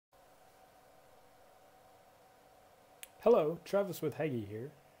Hello, Travis with Hagie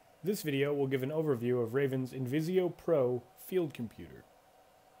here. This video will give an overview of Raven's Envizio Pro field computer.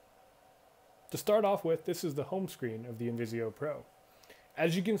 To start off with, this is the home screen of the Envizio Pro.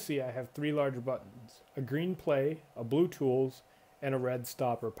 As you can see, I have three large buttons: a green play, a blue tools, and a red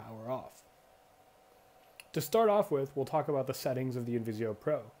stop or power off. To start off with, we'll talk about the settings of the Envizio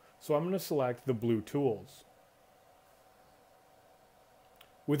Pro. So I'm going to select the blue tools.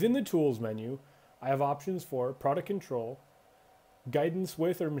 Within the tools menu, I have options for product control, guidance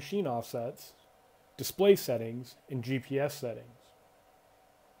with or machine offsets, display settings, and GPS settings.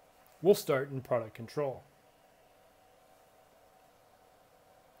 We'll start in product control.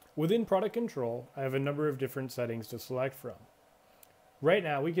 Within product control, I have a number of different settings to select from. Right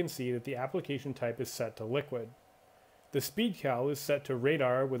now we can see that the application type is set to liquid. The speed cal is set to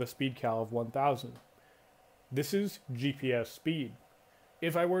radar with a speed cal of 1000. This is GPS speed.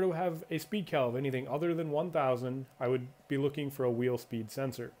 If I were to have a speed cal of anything other than 1000, I would be looking for a wheel speed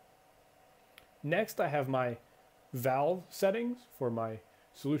sensor. Next, I have my valve settings for my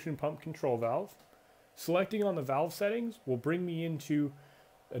solution pump control valve. Selecting on the valve settings will bring me into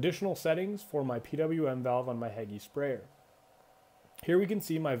additional settings for my PWM valve on my Hagie sprayer. Here we can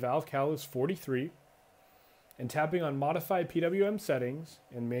see my valve cal is 43, and tapping on Modify PWM Settings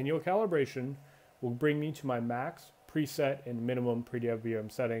and Manual Calibration will bring me to my max, preset, and minimum PWM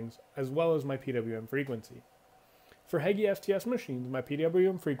settings, as well as my PWM frequency. For Hagie STS machines, my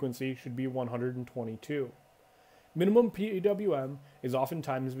PWM frequency should be 122. Minimum PWM is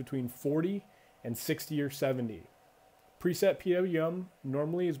oftentimes between 40 and 60 or 70. Preset PWM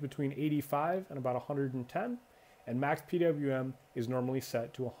normally is between 85 and about 110, and max PWM is normally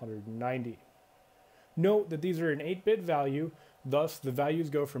set to 190. Note that these are an 8-bit value, thus the values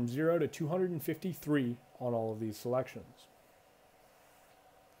go from 0 to 253 on all of these selections.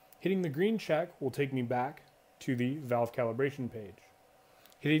 Hitting the green check will take me back to the valve calibration page.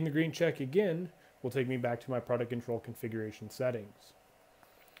 Hitting the green check again will take me back to my product control configuration settings.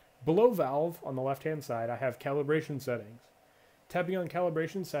 Below valve on the left hand side I have calibration settings. Tapping on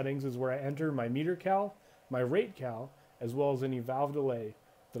calibration settings is where I enter my meter cal, my rate cal, as well as any valve delay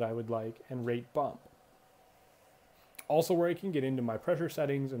that I would like, and rate bump. Also where I can get into my pressure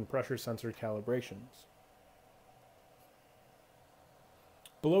settings and pressure sensor calibrations.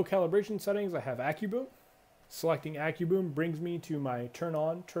 Below calibration settings, I have AccuBoom. Selecting AccuBoom brings me to my turn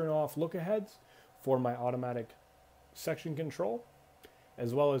on, turn off look-aheads for my automatic section control,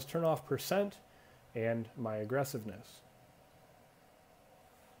 as well as turn off percent and my aggressiveness.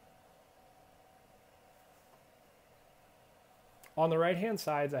 On the right-hand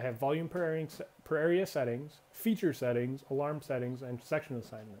sides, I have volume per area settings, feature settings, alarm settings, and section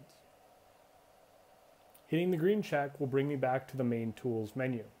assignments. Hitting the green check will bring me back to the main tools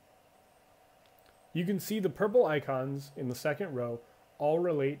menu. You can see the purple icons in the second row all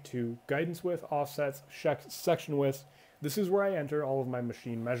relate to guidance width, offsets, section width. This is where I enter all of my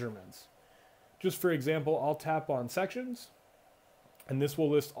machine measurements. Just for example, I'll tap on sections, and this will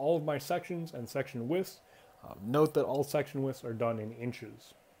list all of my sections and section widths. Note that all section widths are done in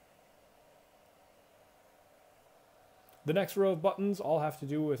inches. The next row of buttons all have to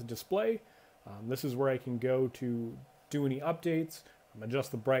do with display. This is where I can go to do any updates, adjust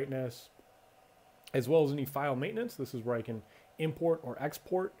the brightness, as well as any file maintenance. This is where I can import or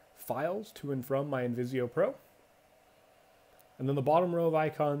export files to and from my Envizio Pro. And then the bottom row of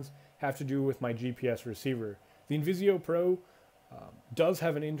icons have to do with my GPS receiver. The Envizio Pro does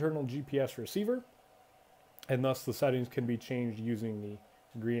have an internal GPS receiver, and thus the settings can be changed using the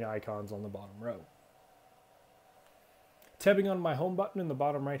green icons on the bottom row. Tapping on my home button in the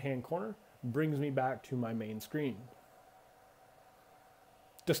bottom right hand corner brings me back to my main screen.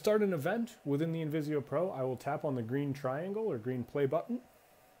 To start an event within the Envizio Pro, I will tap on the green triangle or green play button.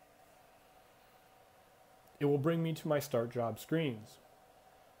 It will bring me to my start job screens.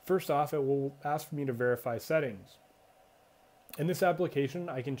 First off, it will ask me to verify settings. In this application,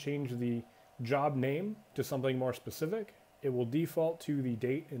 I can change the job name to something more specific. It will default to the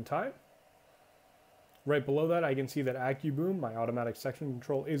date and time. Right below that, I can see that AccuBoom, my automatic section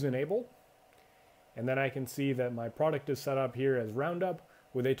control, is enabled. And then I can see that my product is set up here as Roundup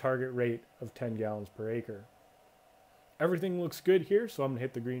with a target rate of 10 gallons per acre. Everything looks good here, so I'm going to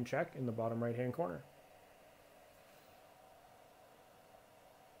hit the green check in the bottom right hand corner.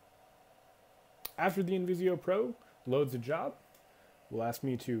 After the Envizio Pro loads a job, it will ask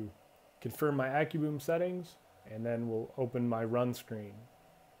me to confirm my AccuBoom settings, and then we'll open my run screen.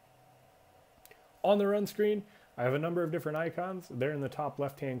 On the run screen, I have a number of different icons. There in the top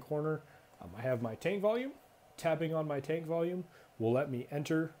left-hand corner, I have my tank volume. tapping on my tank volume will let me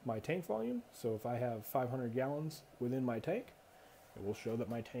enter my tank volume. So if I have 500 gallons within my tank, it will show that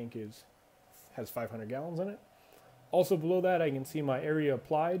my tank has 500 gallons in it. Also below that, I can see my area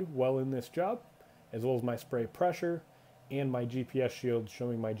applied while in this job, as well as my spray pressure and my GPS shield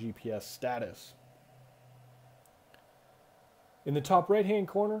showing my GPS status. In the top right hand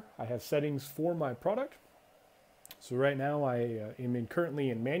corner, I have settings for my product. So right now I am currently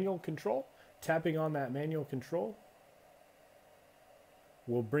in manual control. Tapping on that manual control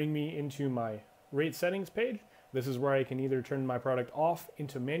will bring me into my rate settings page. This is where I can either turn my product off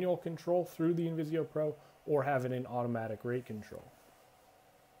into manual control through the Envizio Pro or have it in automatic rate control.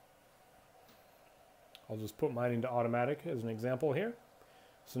 I'll just put mine into automatic as an example here.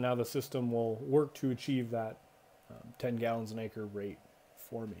 So now the system will work to achieve that 10 gallons an acre rate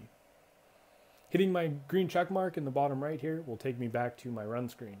for me. Hitting my green check mark in the bottom right here will take me back to my run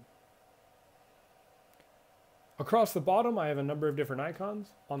screen. Across the bottom, I have a number of different icons.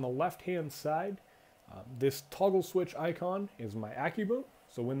 On the left-hand side, this toggle switch icon is my AccuBoom.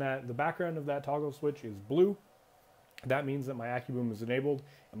 So when the background of that toggle switch is blue, that means that my AccuBoom is enabled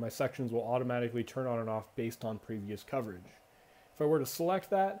and my sections will automatically turn on and off based on previous coverage. If I were to select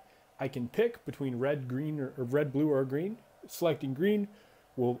that, I can pick between red, green, or red, blue, or green. Selecting green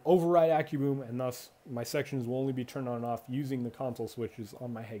will override AccuBoom, and thus my sections will only be turned on and off using the console switches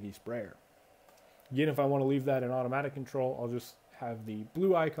on my Hagie sprayer. Again, if I want to leave that in automatic control, I'll just have the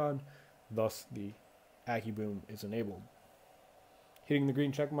blue icon, thus the AccuBoom is enabled. Hitting the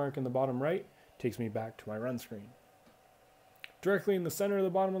green check mark in the bottom right takes me back to my run screen. Directly in the center of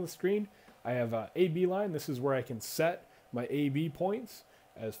the bottom of the screen, I have a AB line. This is where I can set my AB points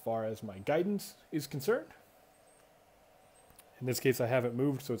as far as my guidance is concerned. In this case, I have it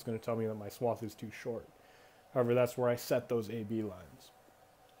moved, so it's going to tell me that my swath is too short. However, that's where I set those AB lines.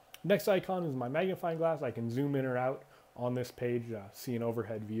 Next icon is my magnifying glass. I can zoom in or out on this page, see an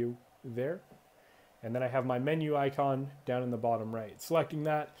overhead view there. And then I have my menu icon down in the bottom right. Selecting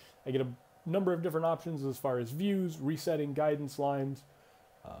that, I get a number of different options as far as views, resetting guidance lines,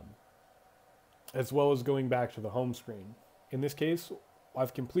 as well as going back to the home screen. In this case,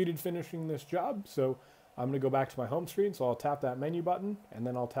 I've completed finishing this job, so I'm going to go back to my home screen. So I'll tap that menu button, and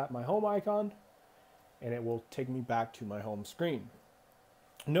then I'll tap my home icon, and it will take me back to my home screen.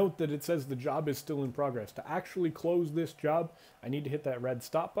 Note that it says the job is still in progress. To actually close this job, I need to hit that red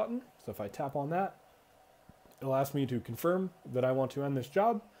stop button. So if I tap on that, it'll ask me to confirm that I want to end this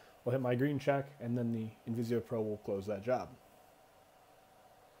job. I'll hit my green check, and then the Envizio Pro will close that job.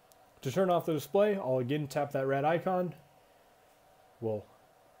 To turn off the display, I'll again tap that red icon. Will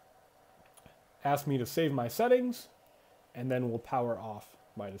ask me to save my settings, and then we'll power off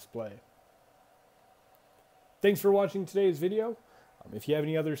my display. Thanks for watching today's video. If you have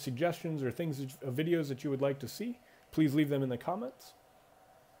any other suggestions or videos that you would like to see, please leave them in the comments.